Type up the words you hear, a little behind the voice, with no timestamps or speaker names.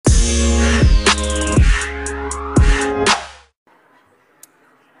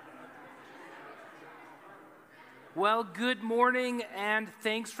Well, good morning and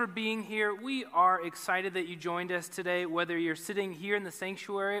thanks for being here. We are excited that you joined us today, whether you're sitting here in the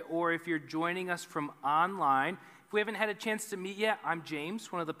sanctuary or if you're joining us from online. If we haven't had a chance to meet yet, I'm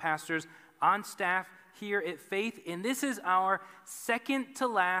James, one of the pastors on staff here at Faith, and this is our second to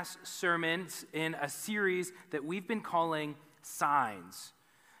last sermon in a series that we've been calling Signs.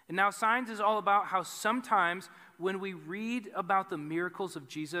 And now Signs is all about how sometimes when we read about the miracles of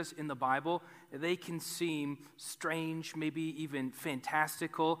Jesus in the Bible, they can seem strange, maybe even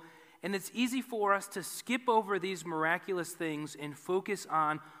fantastical. And it's easy for us to skip over these miraculous things and focus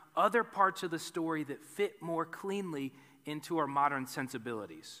on other parts of the story that fit more cleanly into our modern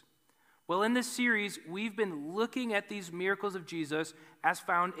sensibilities. Well, in this series, we've been looking at these miracles of Jesus as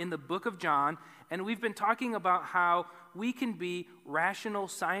found in the book of John, and we've been talking about how we can be rational,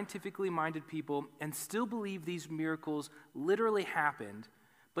 scientifically minded people and still believe these miracles literally happened.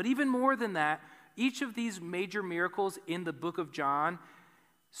 But even more than that, each of these major miracles in the book of John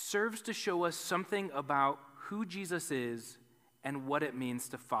serves to show us something about who Jesus is and what it means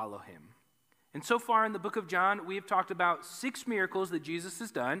to follow him. And so far in the book of John, we have talked about 6 miracles that Jesus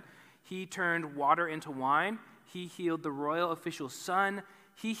has done. He turned water into wine. He healed the royal official's son.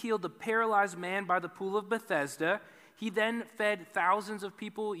 He healed the paralyzed man by the pool of Bethesda. He then fed thousands of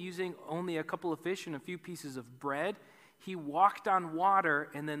people using only a couple of fish and a few pieces of bread. He walked on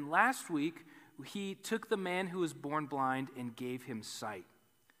water. And then last week, he took the man who was born blind and gave him sight.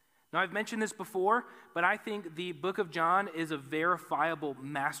 Now, I've mentioned this before, but I think the book of John is a verifiable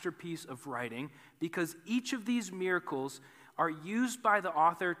masterpiece of writing because each of these miracles are used by the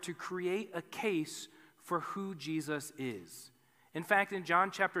author to create a case for who Jesus is. In fact, in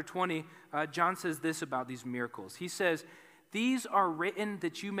John chapter 20, John says this about these miracles. He says, "These are written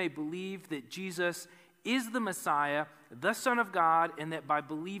that you may believe that Jesus is the Messiah, the Son of God, and that by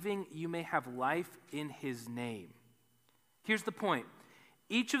believing you may have life in his name." Here's the point.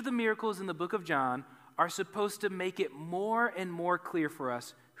 Each of the miracles in the book of John are supposed to make it more and more clear for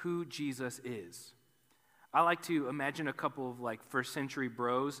us who Jesus is. I like to imagine a couple of first century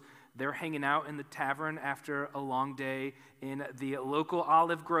bros. They're hanging out in the tavern after a long day in the local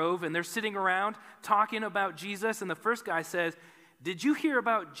olive grove, and they're sitting around talking about Jesus, and the first guy says, "Did you hear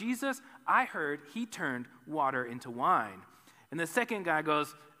about Jesus? I heard he turned water into wine." And the second guy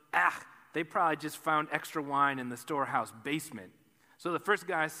goes, "They probably just found extra wine in the storehouse basement." So the first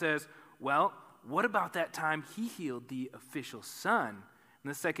guy says, "Well, what about that time he healed the official's son?" And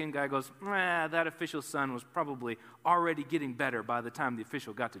the second guy goes, "That official's son was probably already getting better by the time the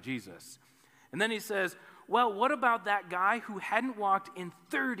official got to Jesus." And then he says, "Well, what about that guy who hadn't walked in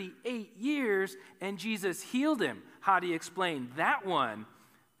 38 years and Jesus healed him? How do you explain that one?"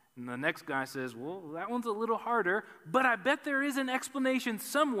 And the next guy says, "Well, that one's a little harder, but I bet there is an explanation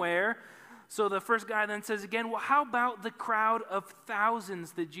somewhere." So the first guy then says again, "Well, how about the crowd of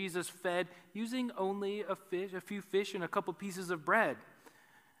thousands that Jesus fed using only a few fish and a couple pieces of bread?"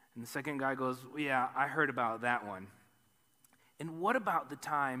 And the second guy goes, "Yeah, I heard about that one." "And what about the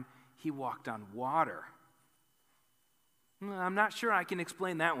time he walked on water?" "I'm not sure I can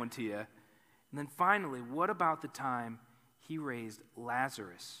explain that one to you." And then finally, what about the time he raised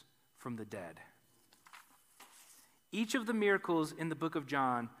Lazarus from the dead? Each of the miracles in the book of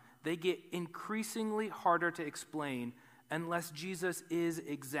John, they get increasingly harder to explain unless Jesus is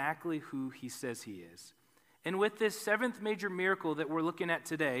exactly who he says he is. And with this 7th major miracle that we're looking at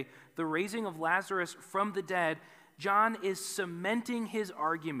today, the raising of Lazarus from the dead, John is cementing his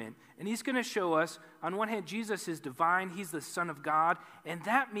argument. And he's going to show us, on one hand, Jesus is divine, he's the Son of God, and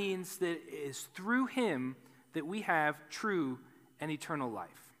that means that it is through him that we have true and eternal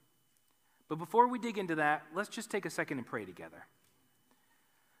life. But before we dig into that, let's just take a second and pray together.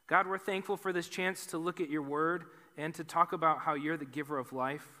 God, we're thankful for this chance to look at your word and to talk about how you're the giver of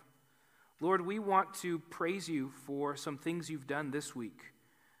life. Lord, we want to praise you for some things you've done this week.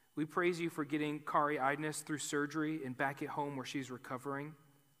 We praise you for getting Kari Idness through surgery and back at home where she's recovering.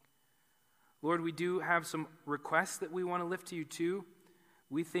 Lord, we do have some requests that we want to lift to you too.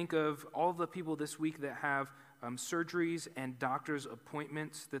 We think of all the people this week that have surgeries and doctor's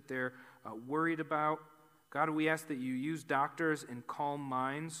appointments that they're worried about. God, we ask that you use doctors and calm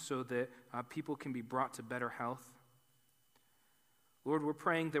minds so that people can be brought to better health. Lord, we're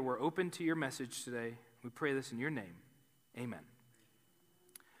praying that we're open to your message today. We pray this in your name. Amen.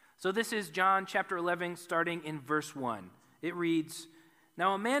 So this is John chapter 11, starting in verse 1. It reads,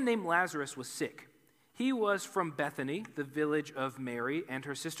 "Now a man named Lazarus was sick. He was from Bethany, the village of Mary and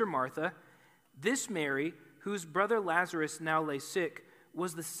her sister Martha. This Mary, whose brother Lazarus now lay sick,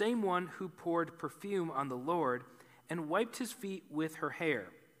 was the same one who poured perfume on the Lord and wiped his feet with her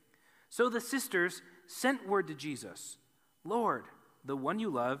hair. So the sisters sent word to Jesus, "Lord, the one you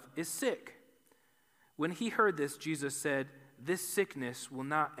love is sick." When he heard this, Jesus said, "This sickness will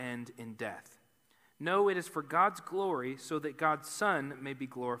not end in death. No, it is for God's glory, so that God's Son may be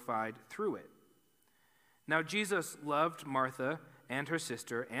glorified through it." Now Jesus loved Martha and her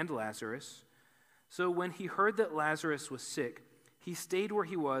sister and Lazarus. So when he heard that Lazarus was sick, he stayed where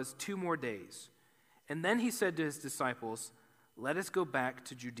he was 2 more days. And then he said to his disciples, "Let us go back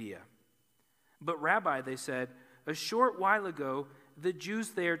to Judea." "But Rabbi," they said, "a short while ago the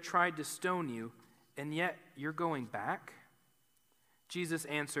Jews there tried to stone you, and yet you're going back?" Jesus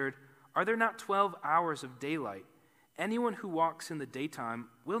answered, "Are there not 12 hours of daylight? Anyone who walks in the daytime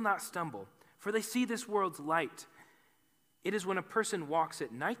will not stumble, for they see this world's light. It is when a person walks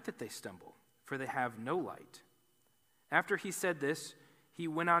at night that they stumble, for they have no light." After he said this, he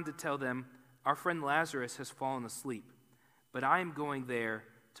went on to tell them, "Our friend Lazarus has fallen asleep, but I am going there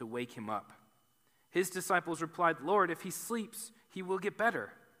to wake him up." His disciples replied, "Lord, if he sleeps, he will get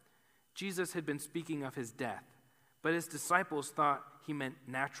better." Jesus had been speaking of his death, but his disciples thought he meant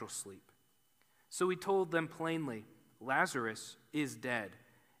natural sleep. So he told them plainly, "Lazarus is dead,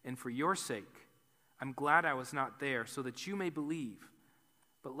 and for your sake, I'm glad I was not there, so that you may believe.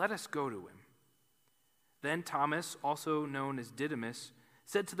 But let us go to him." Then Thomas, also known as Didymus,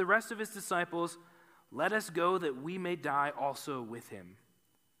 said to the rest of his disciples, "Let us go that we may die also with him."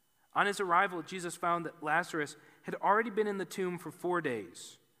 On his arrival, Jesus found that Lazarus had already been in the tomb for 4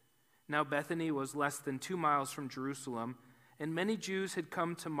 days. Now Bethany was less than 2 miles from Jerusalem, and many Jews had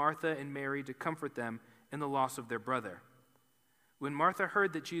come to Martha and Mary to comfort them in the loss of their brother. When Martha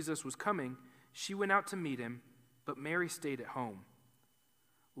heard that Jesus was coming, she went out to meet him, but Mary stayed at home.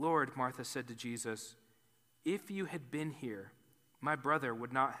 "Lord," Martha said to Jesus, "if you had been here, my brother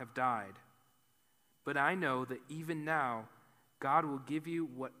would not have died. But I know that even now, God will give you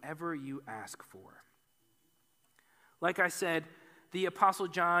whatever you ask for." Like I said, the Apostle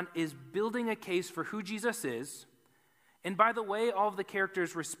John is building a case for who Jesus is. And by the way all of the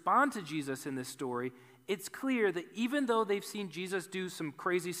characters respond to Jesus in this story, it's clear that even though they've seen Jesus do some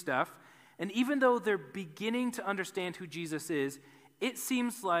crazy stuff, and even though they're beginning to understand who Jesus is, it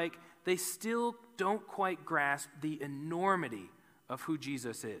seems like they still don't quite grasp the enormity of who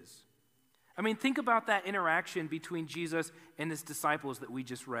Jesus is. I mean, think about that interaction between Jesus and his disciples that we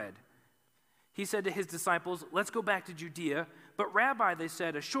just read. He said to his disciples, "Let's go back to Judea." "But Rabbi," they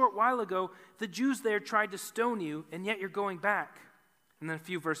said, "a short while ago, the Jews there tried to stone you, and yet you're going back." And then a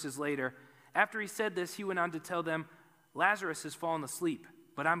few verses later, after he said this, he went on to tell them, "Lazarus has fallen asleep,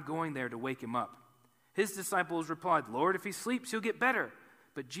 but I'm going there to wake him up." His disciples replied, "Lord, if he sleeps, he'll get better."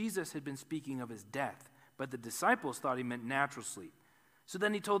 But Jesus had been speaking of his death, but the disciples thought he meant natural sleep. So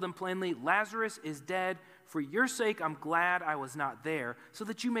then he told them plainly, "Lazarus is dead. For your sake, I'm glad I was not there, so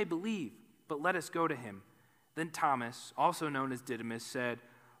that you may believe. But let us go to him." Then Thomas, also known as Didymus, said,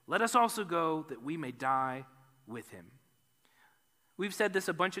 "Let us also go that we may die with him." We've said this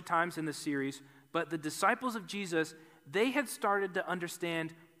a bunch of times in this series, but the disciples of Jesus, they had started to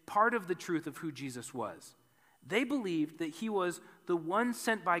understand part of the truth of who Jesus was. They believed that he was the one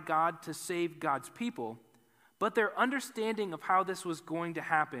sent by God to save God's people, but their understanding of how this was going to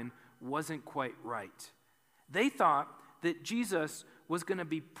happen wasn't quite right. They thought that Jesus was going to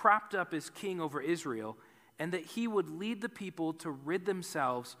be propped up as king over Israel, and that he would lead the people to rid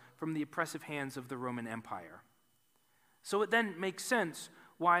themselves from the oppressive hands of the Roman Empire. So it then makes sense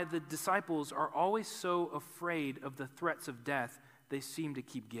why the disciples are always so afraid of the threats of death they seem to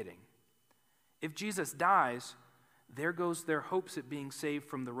keep getting. If Jesus dies, there goes their hopes at being saved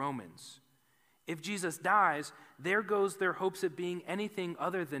from the Romans. If Jesus dies, there goes their hopes at being anything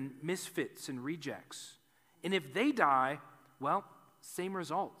other than misfits and rejects. And if they die, well, same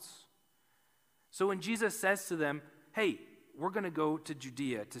results. So when Jesus says to them, "Hey, we're going to go to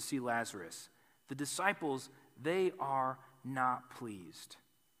Judea to see Lazarus," the disciples, they are not pleased.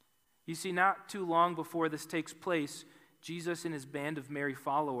 You see, not too long before this takes place, Jesus and his band of Mary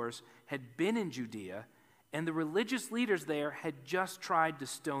followers had been in Judea, and the religious leaders there had just tried to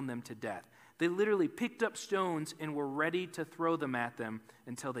stone them to death. They literally picked up stones and were ready to throw them at them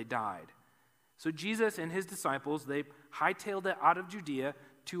until they died. So Jesus and his disciples, they hightailed it out of Judea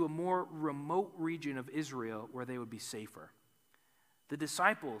to a more remote region of Israel where they would be safer. The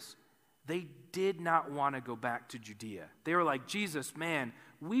disciples, they did not want to go back to Judea. They were like, "Jesus, man,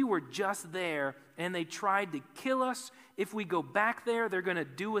 we were just there and they tried to kill us. If we go back there, they're going to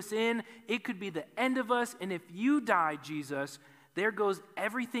do us in. It could be the end of us. And if you die, Jesus, there goes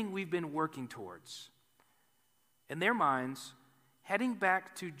everything we've been working towards." In their minds, heading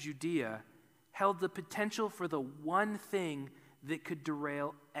back to Judea held the potential for the one thing that could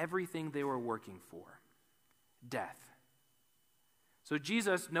derail everything they were working for. death. So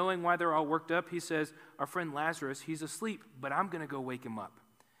Jesus, knowing why they're all worked up, he says, our friend Lazarus, he's asleep, but I'm going to go wake him up.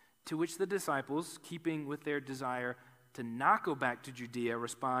 To which the disciples, keeping with their desire to not go back to Judea,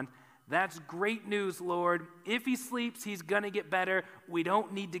 respond, that's great news, Lord. If he sleeps, he's going to get better. We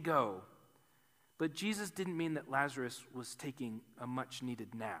don't need to go. But Jesus didn't mean that Lazarus was taking a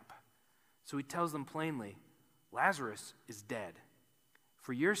much-needed nap. So he tells them plainly, Lazarus is dead.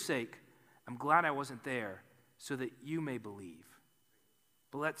 For your sake, I'm glad I wasn't there, so that you may believe.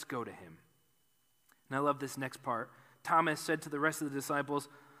 But let's go to him. And I love this next part. Thomas said to the rest of the disciples,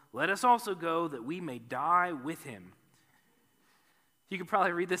 let us also go that we may die with him. You could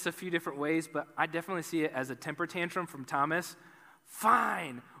probably read this a few different ways, but I definitely see it as a temper tantrum from Thomas.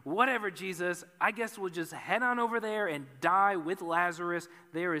 Fine, whatever, Jesus. I guess we'll just head on over there and die with Lazarus.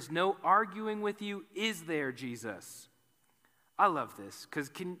 There is no arguing with you, is there, Jesus? I love this, because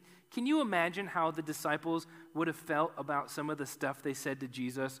can you imagine how the disciples would have felt about some of the stuff they said to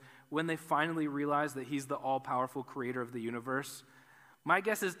Jesus when they finally realized that he's the all-powerful creator of the universe? My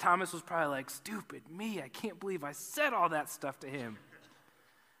guess is Thomas was probably like, stupid me, I can't believe I said all that stuff to him.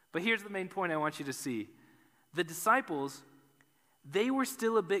 But here's the main point I want you to see. The disciples, they were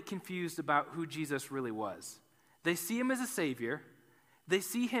still a bit confused about who Jesus really was. They see him as a savior. They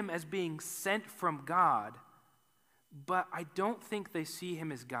see him as being sent from God. But I don't think they see him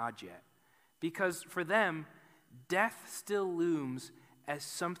as God yet. Because for them, death still looms as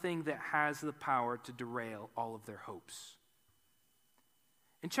something that has the power to derail all of their hopes.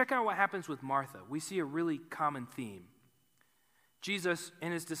 And check out what happens with Martha. We see a really common theme. Jesus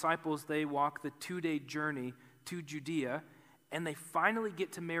and his disciples, they walk the 2-day journey to Judea, and they finally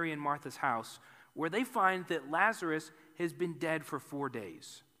get to Mary and Martha's house, where they find that Lazarus has been dead for 4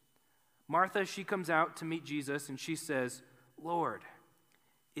 days. Martha, she comes out to meet Jesus, and she says, Lord,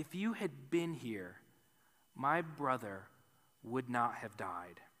 if you had been here, my brother would not have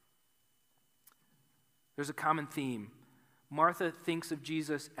died. There's a common theme. Martha thinks of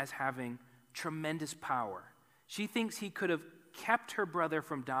Jesus as having tremendous power. She thinks he could have kept her brother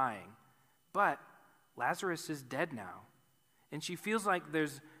from dying, but Lazarus is dead now, and she feels like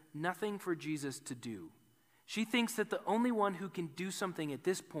there's nothing for Jesus to do. She thinks that the only one who can do something at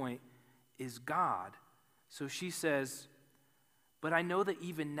this point is God, so she says, but I know that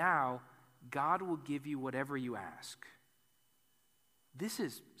even now, God will give you whatever you ask. This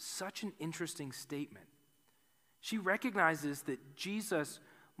is such an interesting statement. She recognizes that Jesus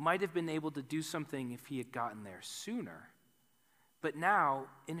might have been able to do something if he had gotten there sooner. But now,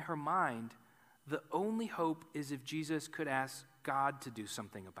 in her mind, the only hope is if Jesus could ask God to do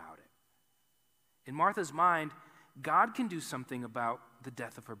something about it. In Martha's mind, God can do something about the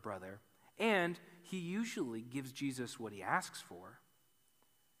death of her brother, and he usually gives Jesus what he asks for.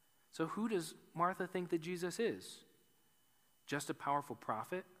 So who does Martha think that Jesus is? Just a powerful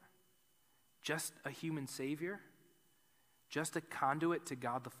prophet? Just a human savior? Just a conduit to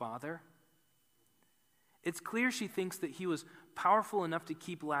God the Father? It's clear she thinks that he was powerful enough to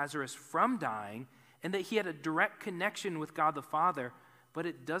keep Lazarus from dying and that he had a direct connection with God the Father, but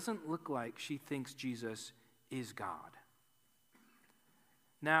it doesn't look like she thinks Jesus is God.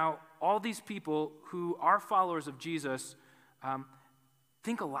 Now, all these people who are followers of Jesus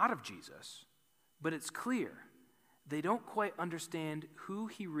think a lot of Jesus, but it's clear they don't quite understand who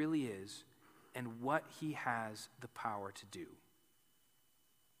he really is and what he has the power to do.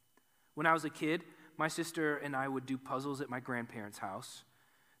 When I was a kid, my sister and I would do puzzles at my grandparents' house.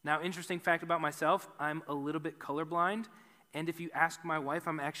 Now, interesting fact about myself, I'm a little bit colorblind, and if you ask my wife,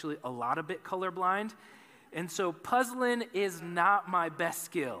 I'm actually a lot a bit colorblind, and so puzzling is not my best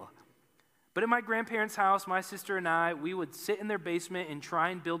skill. But at my grandparents' house, my sister and I, we would sit in their basement and try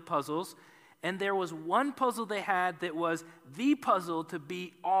and build puzzles, and there was one puzzle they had that was the puzzle to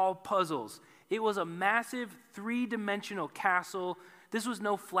beat all puzzles. It was a massive 3-dimensional castle. This was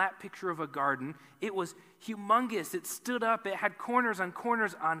no flat picture of a garden. It was humongous. It stood up. It had corners on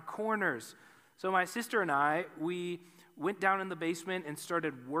corners on corners. So my sister and I, we went down in the basement and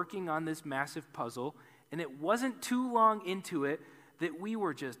started working on this massive puzzle. And it wasn't too long into it that we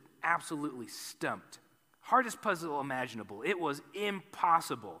were just absolutely stumped. Hardest puzzle imaginable. It was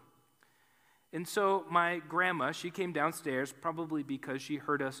impossible. And so my grandma, she came downstairs, probably because she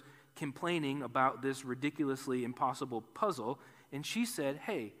heard us complaining about this ridiculously impossible puzzle, and she said,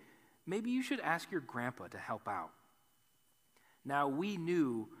 hey, maybe you should ask your grandpa to help out. Now, we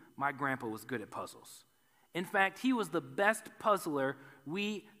knew my grandpa was good at puzzles. In fact, he was the best puzzler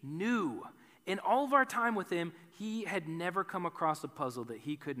we knew. In all of our time with him, he had never come across a puzzle that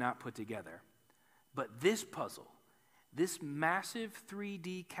he could not put together. But this puzzle, this massive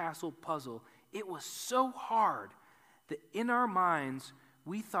 3D castle puzzle, It was so hard that in our minds,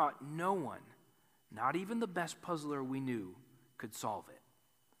 we thought no one, not even the best puzzler we knew, could solve it.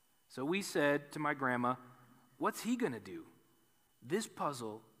 So we said to my grandma, "What's he going to do? This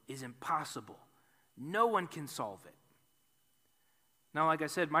puzzle is impossible. No one can solve it." Now, like I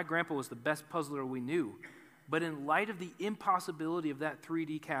said, my grandpa was the best puzzler we knew. But in light of the impossibility of that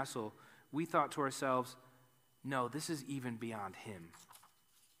 3D castle, we thought to ourselves, no, this is even beyond him.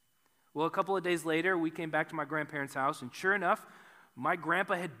 Well, a couple of days later, we came back to my grandparents' house, and sure enough, my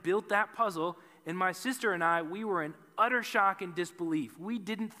grandpa had built that puzzle, and my sister and I, we were in utter shock and disbelief. We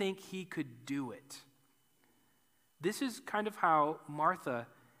didn't think he could do it. This is kind of how Martha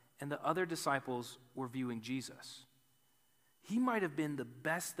and the other disciples were viewing Jesus. He might have been the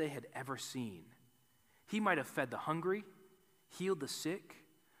best they had ever seen. He might have fed the hungry, healed the sick,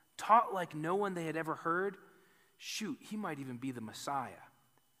 taught like no one they had ever heard. Shoot, he might even be the Messiah.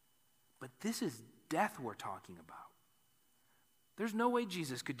 But this is death we're talking about. There's no way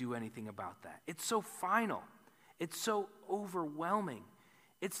Jesus could do anything about that. It's so final. It's so overwhelming.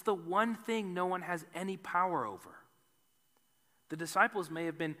 It's the one thing no one has any power over. The disciples may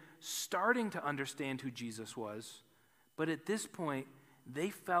have been starting to understand who Jesus was, but at this point, they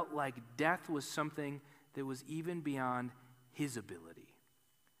felt like death was something that was even beyond his ability.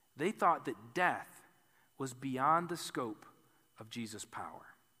 They thought that death was beyond the scope of Jesus' power.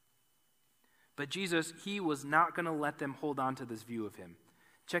 But Jesus, he was not going to let them hold on to this view of him.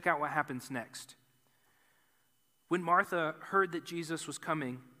 Check out what happens next. When Martha heard that Jesus was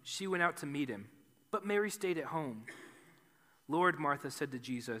coming, she went out to meet him, but Mary stayed at home. "Lord," Martha said to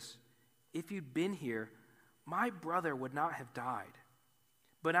Jesus, "if you'd been here, my brother would not have died.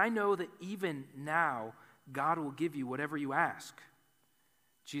 But I know that even now, God will give you whatever you ask."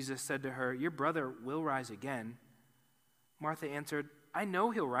 Jesus said to her, "Your brother will rise again." Martha answered, "I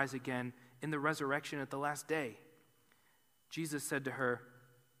know he'll rise again in the resurrection at the last day." Jesus said to her,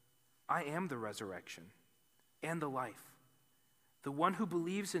 "I am the resurrection and the life. The one who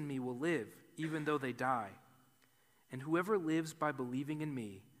believes in me will live, even though they die. And whoever lives by believing in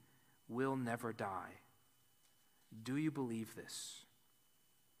me will never die. Do you believe this?"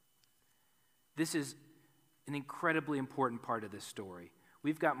 This is an incredibly important part of this story.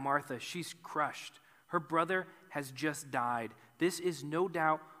 We've got Martha, she's crushed. Her brother has just died. This is no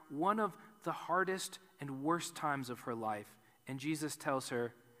doubt one of the hardest and worst times of her life. And Jesus tells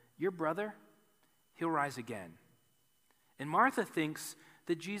her, "Your brother, he'll rise again." And Martha thinks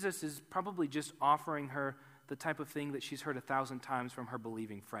that Jesus is probably just offering her the type of thing that she's heard 1,000 times from her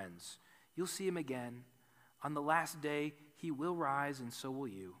believing friends. You'll see him again. On the last day, he will rise, and so will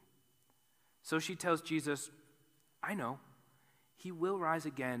you. So she tells Jesus, "I know. He will rise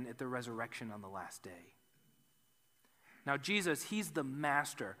again at the resurrection on the last day." Now, Jesus, he's the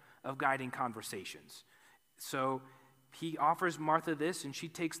master of guiding conversations. So he offers Martha this, and she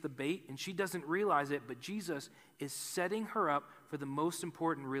takes the bait, and she doesn't realize it, but Jesus is setting her up for the most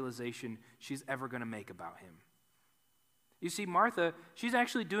important realization she's ever going to make about him. You see, Martha, she's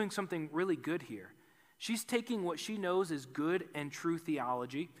actually doing something really good here. She's taking what she knows is good and true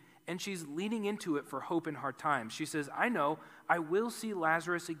theology, and she's leaning into it for hope in hard times. She says, "I know I will see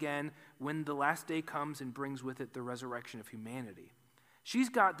Lazarus again when the last day comes and brings with it the resurrection of humanity." She's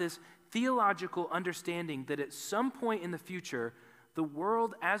got this theological understanding that at some point in the future, the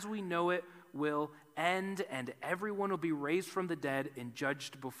world as we know it will end and everyone will be raised from the dead and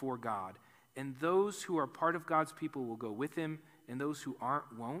judged before God. And those who are part of God's people will go with him, and those who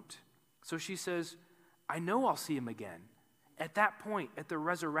aren't won't. So she says, "I know I'll see him again. At that point, at the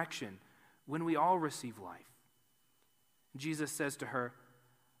resurrection, when we all receive life." Jesus says to her,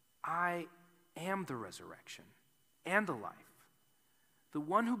 "I am the resurrection and the life. The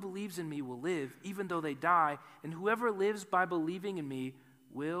one who believes in me will live, even though they die, and whoever lives by believing in me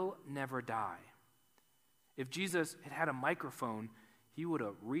will never die." If Jesus had had a microphone, he would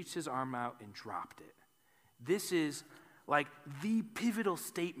have reached his arm out and dropped it. This is like the pivotal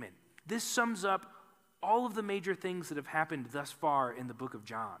statement. This sums up all of the major things that have happened thus far in the book of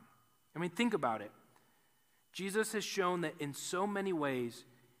John. I mean, think about it. Jesus has shown that in so many ways,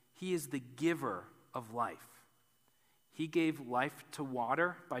 he is the giver of life. He gave life to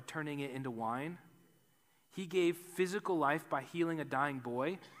water by turning it into wine. He gave physical life by healing a dying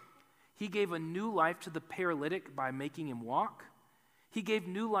boy. He gave a new life to the paralytic by making him walk. He gave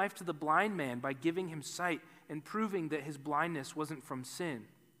new life to the blind man by giving him sight and proving that his blindness wasn't from sin.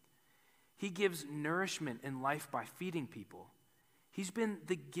 He gives nourishment and life by feeding people. He's been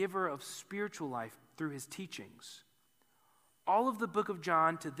the giver of spiritual life through his teachings. All of the book of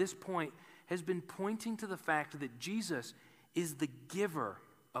John to this point has been pointing to the fact that Jesus is the giver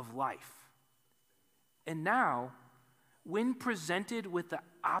of life. And now, when presented with the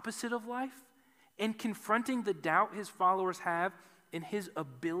opposite of life and confronting the doubt his followers have in his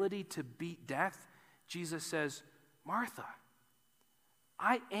ability to beat death, Jesus says, Martha,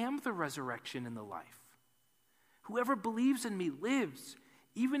 I am the resurrection and the life. Whoever believes in me lives.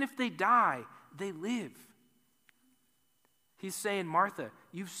 Even if they die, they live. He's saying, Martha,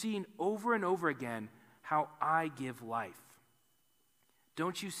 you've seen over and over again how I give life.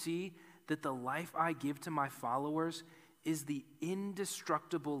 Don't you see that the life I give to my followers is the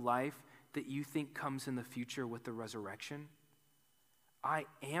indestructible life that you think comes in the future with the resurrection? I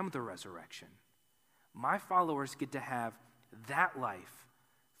am the resurrection. My followers get to have that life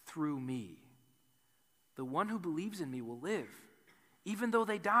through me. The one who believes in me will live, even though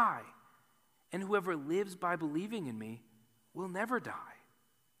they die. And whoever lives by believing in me will never die.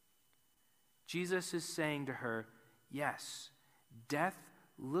 Jesus is saying to her, yes, death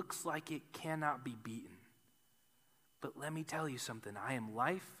looks like it cannot be beaten. But let me tell you something. I am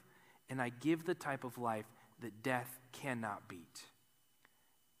life, and I give the type of life that death cannot beat.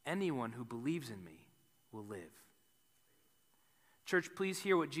 Anyone who believes in me will live. Church, please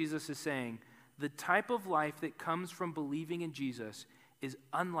hear what Jesus is saying. The type of life that comes from believing in Jesus is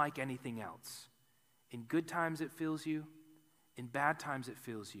unlike anything else. In good times it fills you, in bad times it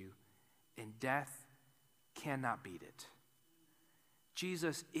fills you, and death cannot beat it.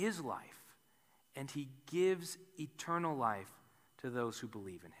 Jesus is life, and he gives eternal life to those who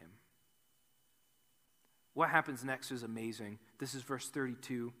believe in him. What happens next is amazing. This is verse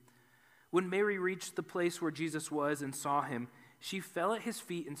 32. When Mary reached the place where Jesus was and saw him, she fell at his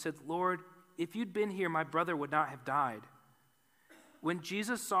feet and said, Lord, if you'd been here, my brother would not have died. When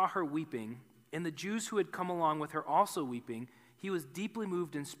Jesus saw her weeping, and the Jews who had come along with her also weeping, he was deeply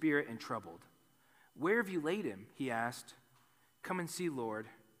moved in spirit and troubled. Where have you laid him? He asked. Come and see, Lord,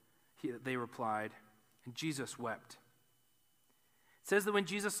 they replied, and Jesus wept. It says that when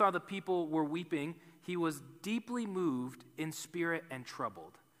Jesus saw the people were weeping, he was deeply moved in spirit and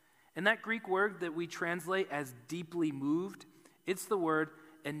troubled. And that Greek word that we translate as deeply moved, it's the word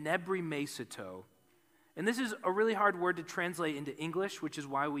enebrimesito. And this is a really hard word to translate into English, which is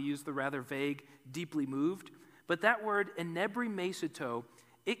why we use the rather vague deeply moved. But that word enebrimesito,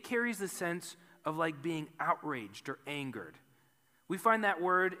 it carries the sense of like being outraged or angered. We find that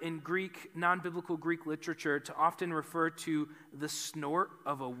word in Greek, non-biblical Greek literature to often refer to the snort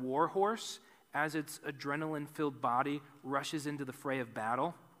of a war horse as its adrenaline-filled body rushes into the fray of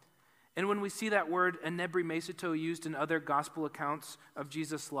battle. And when we see that word enebrimesito used in other gospel accounts of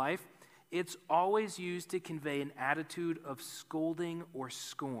Jesus' life, it's always used to convey an attitude of scolding or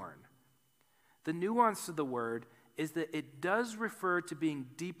scorn. The nuance of the word is that it does refer to being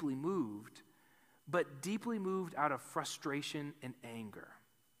deeply moved, but deeply moved out of frustration and anger.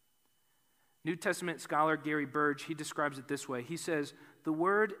 New Testament scholar Gary Burge, he describes it this way. He says, the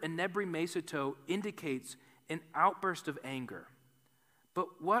word enebrimesito indicates an outburst of anger.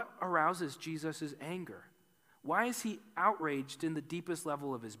 But what arouses Jesus' anger? Why is he outraged in the deepest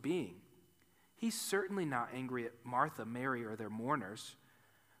level of his being? He's certainly not angry at Martha, Mary, or their mourners.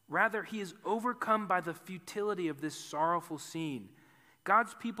 Rather, he is overcome by the futility of this sorrowful scene.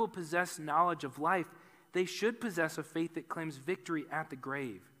 God's people possess knowledge of life. They should possess a faith that claims victory at the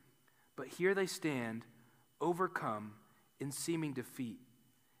grave. But here they stand, overcome in seeming defeat.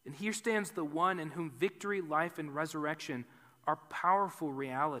 And here stands the one in whom victory, life, and resurrection are powerful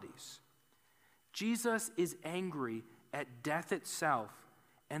realities. Jesus is angry at death itself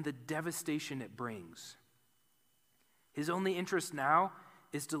and the devastation it brings. His only interest now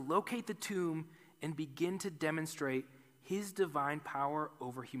is to locate the tomb and begin to demonstrate his divine power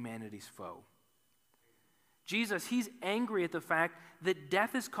over humanity's foe. Jesus, he's angry at the fact that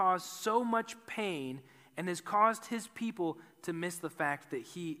death has caused so much pain and has caused his people to miss the fact that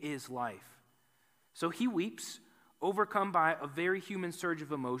he is life. So he weeps, overcome by a very human surge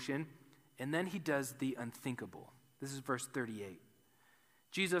of emotion, and then he does the unthinkable. This is verse 38.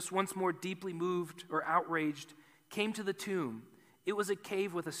 Jesus, once more deeply moved or outraged, came to the tomb. It was a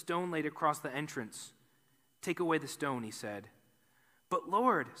cave with a stone laid across the entrance. Take away the stone, he said. But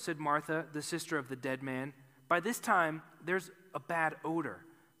Lord, said Martha, the sister of the dead man, by this time there's a bad odor,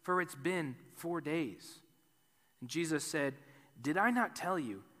 for it's been 4 days. And Jesus said, did I not tell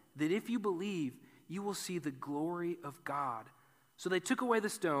you that if you believe, you will see the glory of God? So they took away the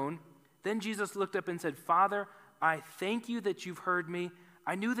stone. Then Jesus looked up and said, Father, I thank you that you've heard me.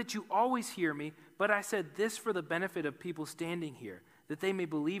 I knew that you always hear me, but I said this for the benefit of people standing here, that they may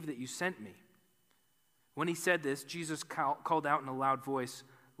believe that you sent me. When he said this, Jesus called out in a loud voice,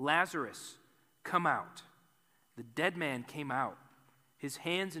 Lazarus, come out. The dead man came out, his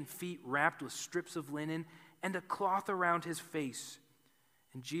hands and feet wrapped with strips of linen, and a cloth around his face.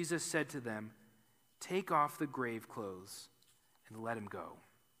 And Jesus said to them, "Take off the grave clothes and let him go."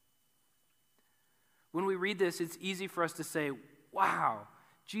 When we read this, it's easy for us to say, wow,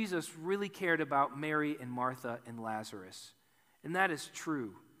 Jesus really cared about Mary and Martha and Lazarus. And that is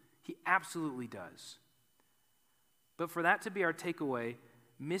true. He absolutely does. But for that to be our takeaway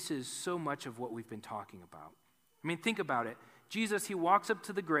misses so much of what we've been talking about. I mean, think about it. Jesus, he walks up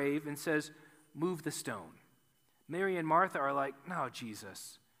to the grave and says, "Move the stone." Mary and Martha are like, "No,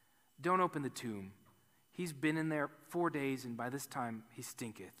 Jesus, don't open the tomb. He's been in there 4 days, and by this time he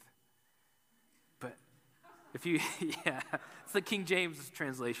stinketh." But if you, yeah, it's the King James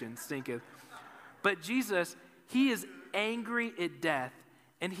translation, stinketh. But Jesus, he is angry at death,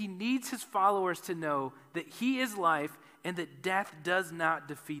 and he needs his followers to know that he is life and that death does not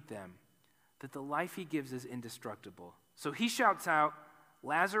defeat them, that the life he gives is indestructible. So he shouts out,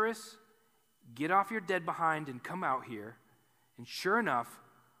 "Lazarus, get off your dead behind and come out here." And sure enough,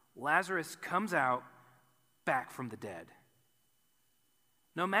 Lazarus comes out back from the dead.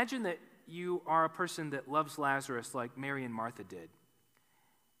 Now imagine that you are a person that loves Lazarus like Mary and Martha did.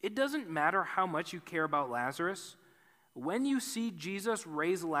 It doesn't matter how much you care about Lazarus. When you see Jesus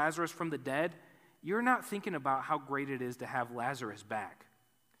raise Lazarus from the dead, you're not thinking about how great it is to have Lazarus back.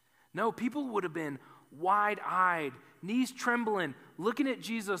 No, people would have been wide-eyed, knees trembling, looking at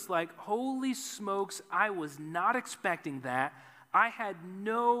Jesus like, "Holy smokes, I was not expecting that. I had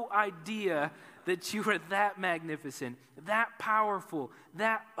no idea that you were that magnificent, that powerful,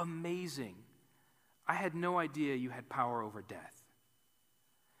 that amazing. I had no idea you had power over death."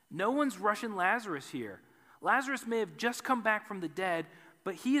 No one's rushing Lazarus here. Lazarus may have just come back from the dead,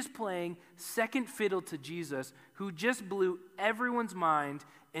 but he is playing second fiddle to Jesus, who just blew everyone's mind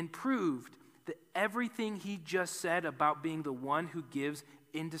and proved that everything he just said about being the one who gives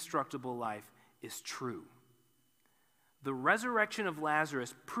indestructible life is true. The resurrection of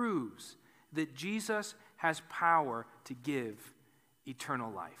Lazarus proves that Jesus has power to give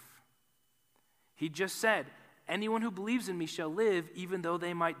eternal life. He just said, "Anyone who believes in me shall live even though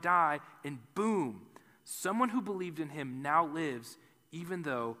they might die," and boom, someone who believed in him now lives even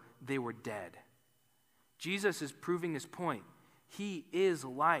though they were dead. Jesus is proving his point. He is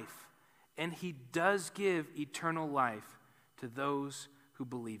life, and he does give eternal life to those who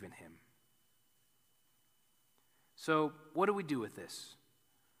believe in him. So, what do we do with this?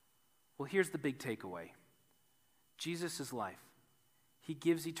 Well, here's the big takeaway. Jesus is life. He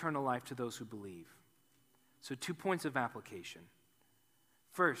gives eternal life to those who believe. So 2 points of application.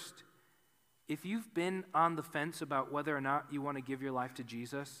 First, if you've been on the fence about whether or not you want to give your life to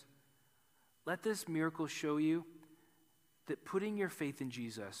Jesus, let this miracle show you that putting your faith in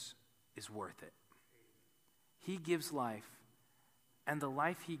Jesus is worth it. He gives life, and the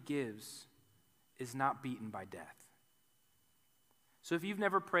life he gives is not beaten by death. So if you've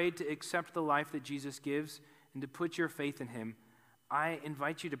never prayed to accept the life that Jesus gives and to put your faith in him, I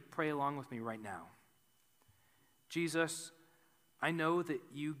invite you to pray along with me right now. Jesus, I know that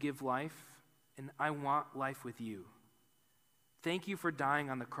you give life, and I want life with you. Thank you for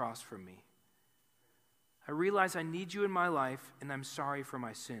dying on the cross for me. I realize I need you in my life, and I'm sorry for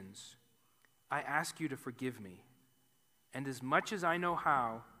my sins. I ask you to forgive me. And as much as I know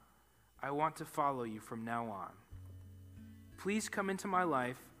how, I want to follow you from now on. Please come into my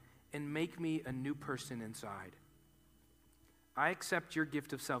life and make me a new person inside. I accept your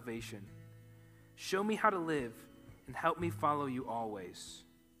gift of salvation. Show me how to live and help me follow you always.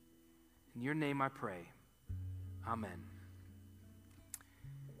 In your name I pray. Amen.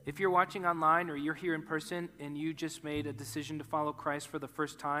 If you're watching online or you're here in person and you just made a decision to follow Christ for the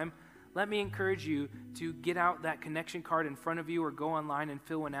first time, let me encourage you to get out that connection card in front of you or go online and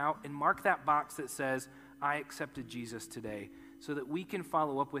fill one out and mark that box that says, "I accepted Jesus today," so that we can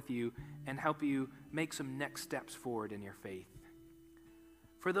follow up with you and help you make some next steps forward in your faith.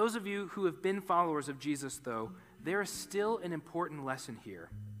 For those of you who have been followers of Jesus, though, there is still an important lesson here.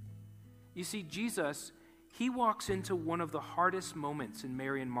 You see, Jesus, he walks into one of the hardest moments in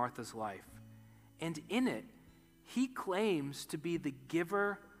Mary and Martha's life, and in it, he claims to be the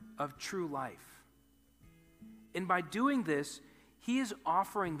giver of true life. And by doing this, he is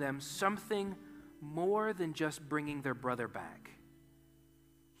offering them something more than just bringing their brother back.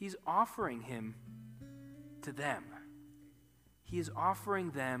 He's offering him to them. He is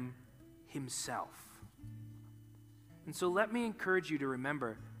offering them himself. And so let me encourage you to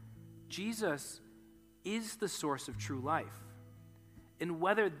remember, Jesus is the source of true life. And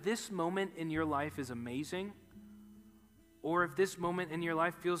whether this moment in your life is amazing, or if this moment in your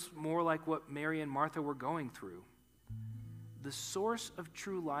life feels more like what Mary and Martha were going through, the source of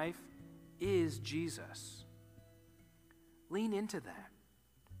true life is Jesus. Lean into that.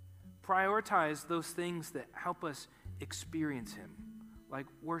 Prioritize those things that help us experience him, like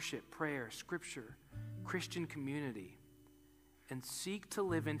worship, prayer, scripture, Christian community, and seek to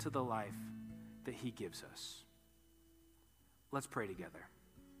live into the life that he gives us. Let's pray together.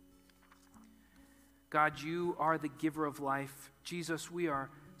 God, you are the giver of life. Jesus, we are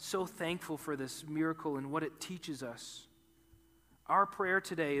so thankful for this miracle and what it teaches us. Our prayer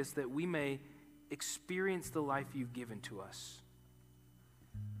today is that we may experience the life you've given to us.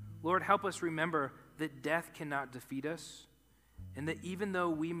 Lord, help us remember that death cannot defeat us, and that even though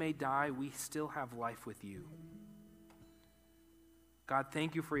we may die, we still have life with you. God,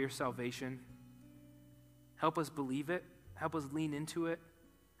 thank you for your salvation. Help us believe it. Help us lean into it.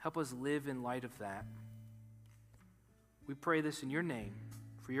 Help us live in light of that. We pray this in your name,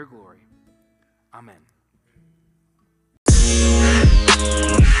 for your glory. Amen.